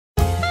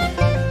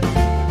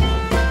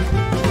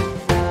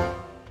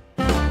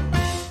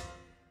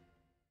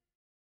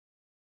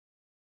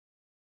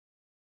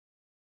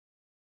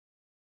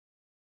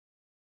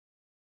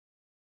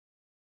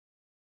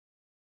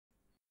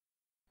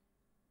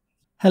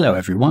Hello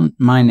everyone,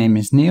 my name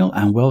is Neil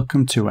and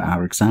welcome to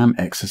our exam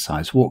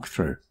exercise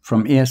walkthrough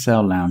from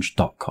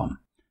esl-lounge.com.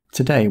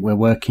 Today we're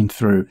working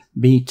through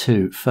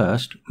B2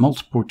 first,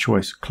 multiple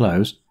choice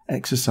cloze,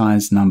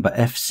 exercise number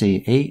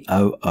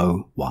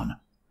FCE001.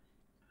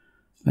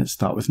 Let's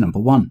start with number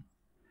 1.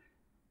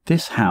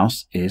 This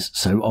house is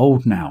so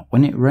old now.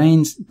 When it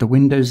rains, the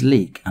windows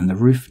leak and the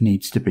roof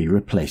needs to be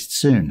replaced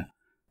soon.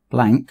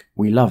 Blank,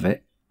 we love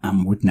it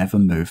and would never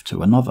move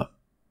to another.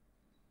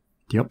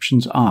 The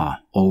options are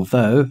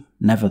although,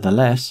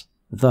 nevertheless,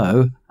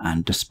 though,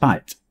 and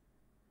despite.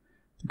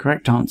 The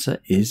correct answer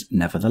is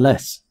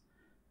nevertheless.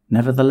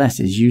 Nevertheless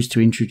is used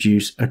to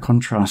introduce a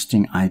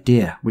contrasting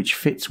idea, which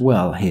fits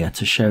well here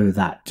to show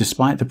that,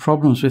 despite the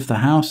problems with the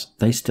house,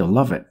 they still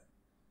love it.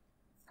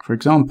 For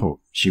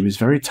example, she was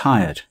very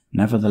tired,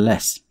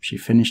 nevertheless, she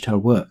finished her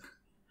work.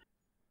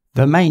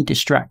 The main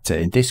distractor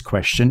in this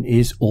question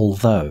is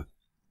although.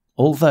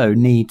 Although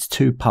needs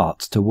two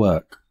parts to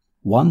work.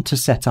 One to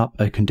set up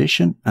a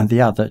condition and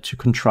the other to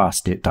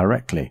contrast it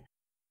directly.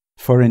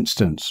 For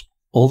instance,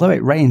 although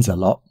it rains a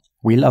lot,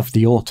 we love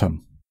the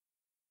autumn.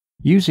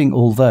 Using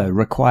although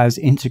requires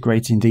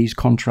integrating these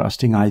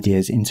contrasting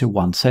ideas into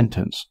one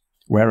sentence,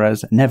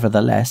 whereas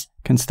nevertheless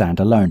can stand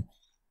alone,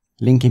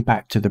 linking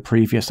back to the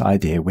previous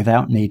idea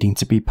without needing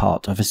to be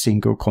part of a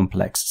single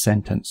complex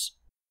sentence.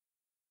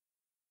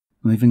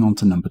 Moving on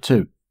to number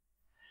 2.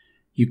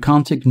 You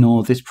can't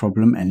ignore this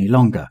problem any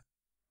longer.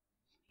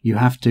 You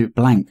have to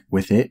blank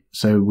with it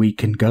so we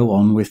can go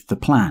on with the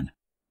plan.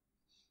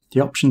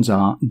 The options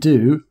are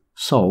do,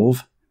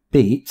 solve,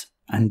 beat,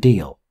 and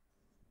deal.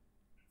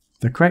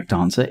 The correct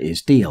answer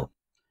is deal.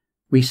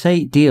 We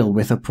say deal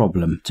with a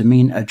problem to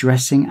mean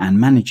addressing and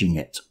managing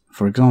it.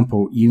 For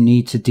example, you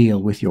need to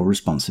deal with your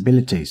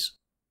responsibilities.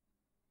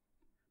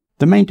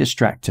 The main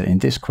distractor in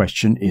this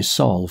question is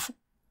solve.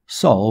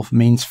 Solve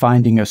means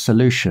finding a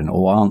solution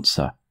or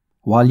answer.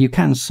 While you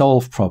can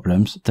solve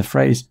problems, the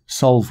phrase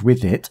solve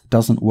with it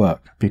doesn't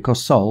work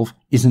because solve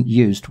isn't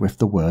used with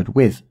the word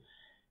with.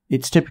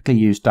 It's typically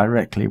used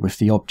directly with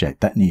the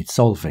object that needs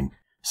solving,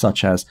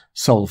 such as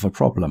solve a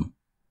problem.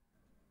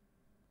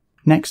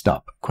 Next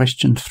up,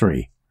 question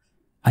 3.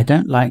 I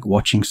don't like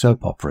watching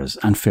soap operas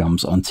and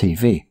films on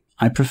TV.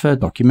 I prefer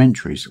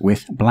documentaries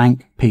with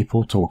blank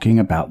people talking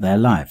about their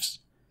lives.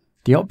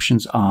 The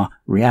options are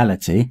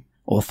reality,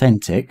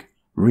 authentic,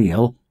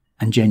 real,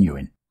 and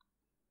genuine.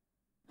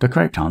 The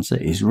correct answer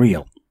is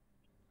real.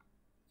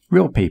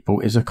 Real people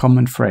is a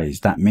common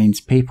phrase that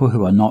means people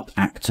who are not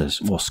actors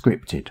or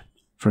scripted.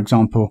 For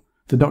example,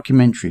 the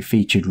documentary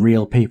featured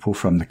real people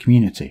from the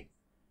community.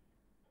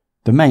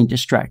 The main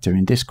distractor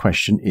in this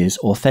question is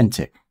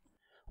authentic.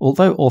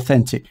 Although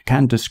authentic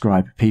can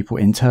describe people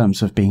in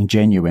terms of being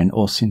genuine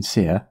or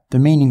sincere, the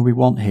meaning we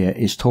want here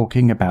is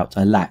talking about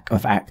a lack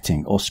of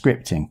acting or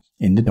scripting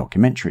in the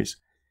documentaries.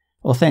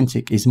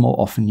 Authentic is more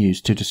often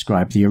used to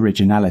describe the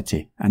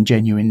originality and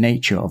genuine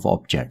nature of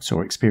objects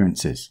or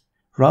experiences,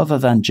 rather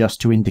than just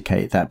to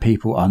indicate that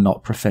people are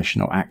not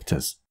professional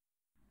actors.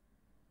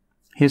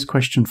 Here's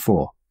question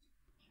 4.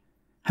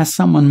 Has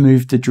someone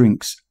moved the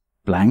drinks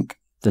blank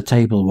the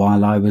table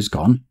while I was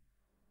gone?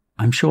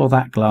 I'm sure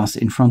that glass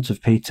in front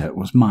of Peter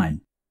was mine.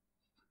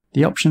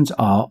 The options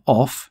are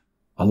off,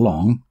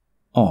 along,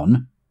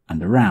 on,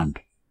 and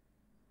around.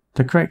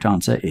 The correct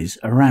answer is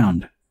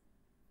around.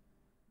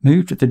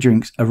 Moved the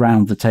drinks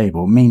around the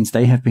table means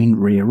they have been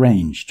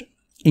rearranged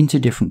into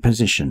different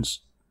positions.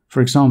 For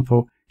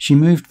example, she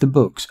moved the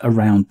books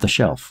around the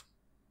shelf.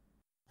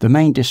 The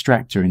main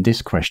distractor in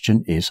this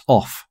question is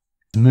off.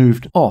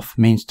 Moved off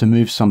means to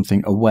move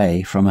something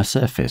away from a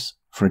surface.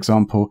 For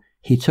example,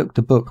 he took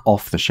the book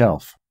off the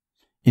shelf.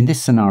 In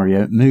this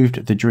scenario,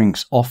 moved the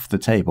drinks off the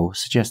table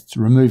suggests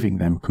removing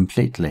them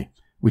completely,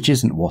 which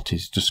isn't what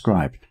is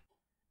described.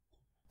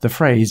 The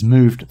phrase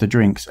moved the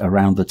drinks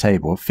around the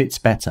table fits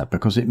better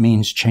because it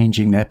means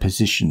changing their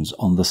positions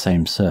on the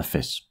same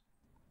surface.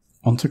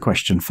 On to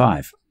question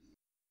 5.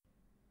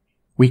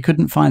 We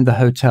couldn't find the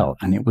hotel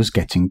and it was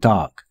getting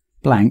dark.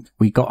 Blank,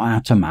 we got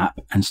out a map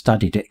and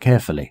studied it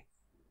carefully.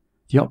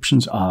 The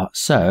options are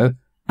so,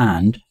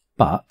 and,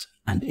 but,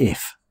 and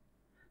if.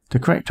 The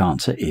correct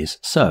answer is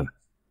so.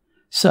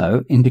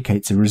 So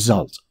indicates a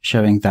result,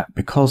 showing that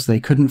because they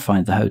couldn't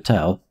find the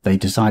hotel, they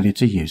decided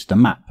to use the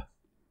map.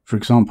 For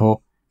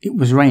example, it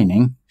was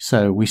raining,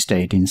 so we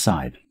stayed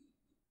inside.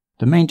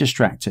 The main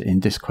distractor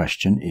in this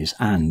question is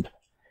and.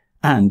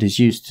 And is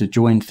used to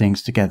join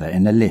things together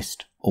in a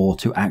list or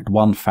to add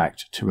one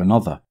fact to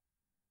another.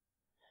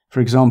 For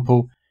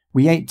example,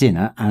 we ate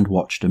dinner and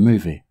watched a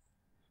movie.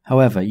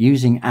 However,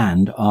 using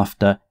and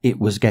after it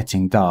was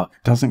getting dark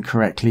doesn't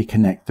correctly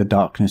connect the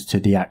darkness to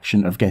the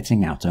action of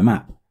getting out a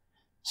map.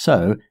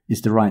 So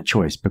is the right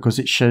choice because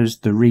it shows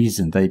the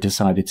reason they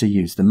decided to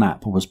use the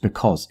map was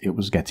because it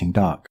was getting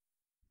dark.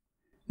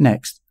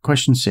 Next,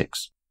 question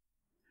 6.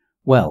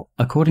 Well,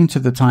 according to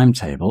the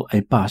timetable,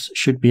 a bus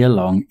should be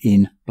along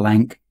in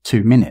blank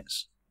 2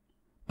 minutes.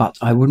 But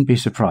I wouldn't be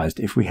surprised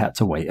if we had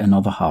to wait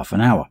another half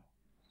an hour.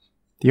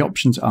 The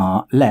options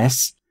are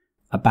less,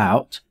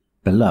 about,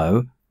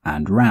 below,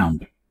 and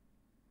round.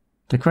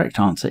 The correct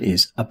answer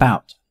is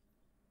about.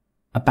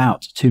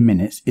 About 2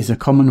 minutes is a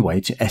common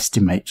way to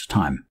estimate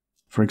time.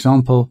 For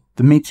example,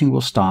 the meeting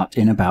will start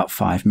in about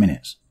 5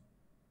 minutes.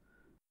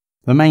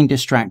 The main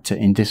distractor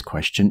in this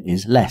question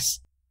is less.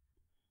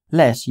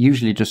 Less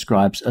usually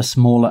describes a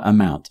smaller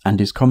amount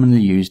and is commonly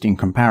used in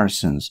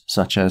comparisons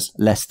such as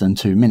less than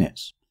 2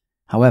 minutes.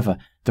 However,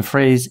 the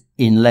phrase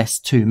in less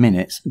 2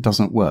 minutes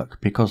doesn't work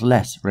because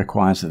less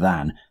requires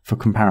than for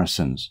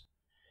comparisons.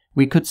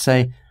 We could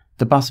say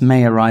the bus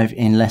may arrive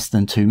in less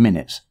than 2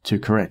 minutes to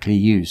correctly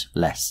use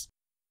less.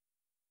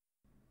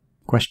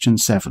 Question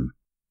 7.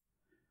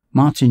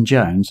 Martin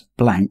Jones,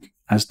 blank,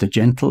 as the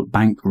gentle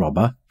bank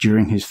robber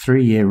during his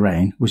 3-year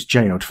reign was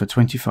jailed for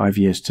 25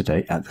 years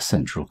today at the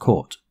Central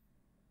Court.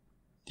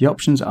 The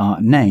options are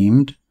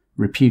named,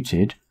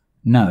 reputed,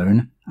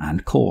 known,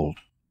 and called.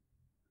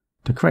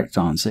 The correct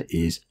answer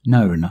is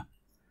known.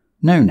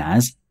 Known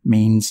as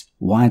means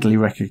widely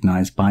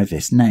recognized by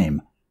this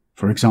name.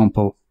 For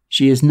example,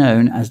 she is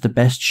known as the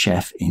best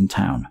chef in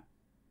town.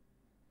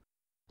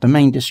 The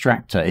main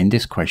distractor in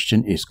this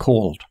question is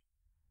called.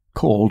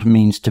 Called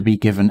means to be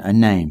given a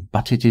name,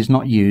 but it is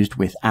not used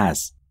with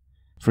as.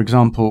 For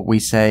example, we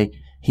say,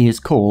 he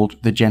is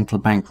called the gentle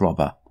bank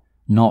robber,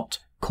 not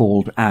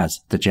called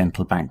as the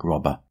gentle bank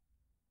robber.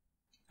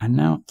 And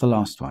now the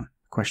last one,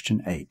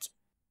 question 8.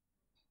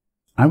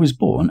 I was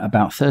born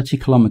about 30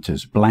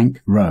 kilometers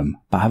blank Rome,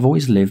 but have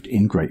always lived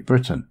in Great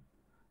Britain.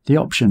 The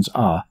options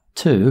are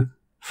to,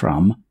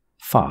 from,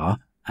 far,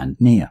 and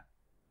near.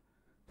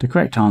 The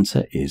correct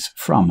answer is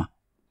from.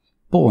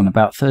 Born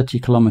about 30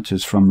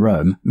 kilometers from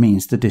Rome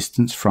means the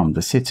distance from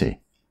the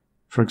city.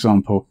 For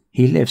example,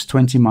 he lives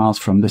 20 miles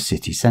from the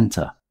city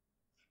centre.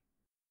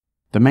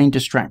 The main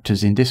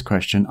distractors in this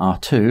question are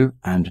to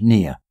and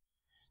near.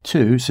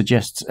 To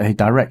suggests a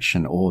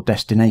direction or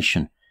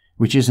destination,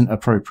 which isn't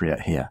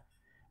appropriate here.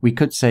 We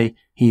could say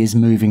he is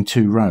moving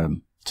to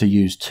Rome to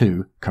use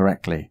to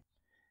correctly.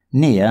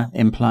 Near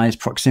implies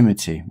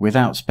proximity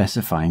without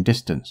specifying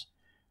distance.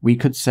 We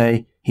could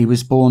say he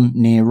was born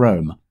near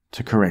Rome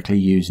to correctly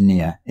use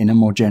near in a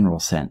more general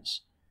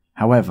sense.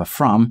 However,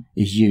 from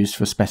is used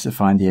for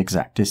specifying the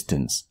exact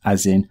distance,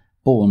 as in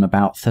born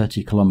about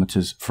 30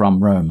 kilometers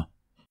from Rome.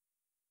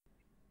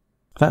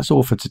 That's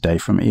all for today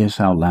from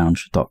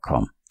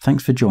esl-lounge.com.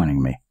 Thanks for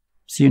joining me.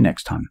 See you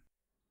next time.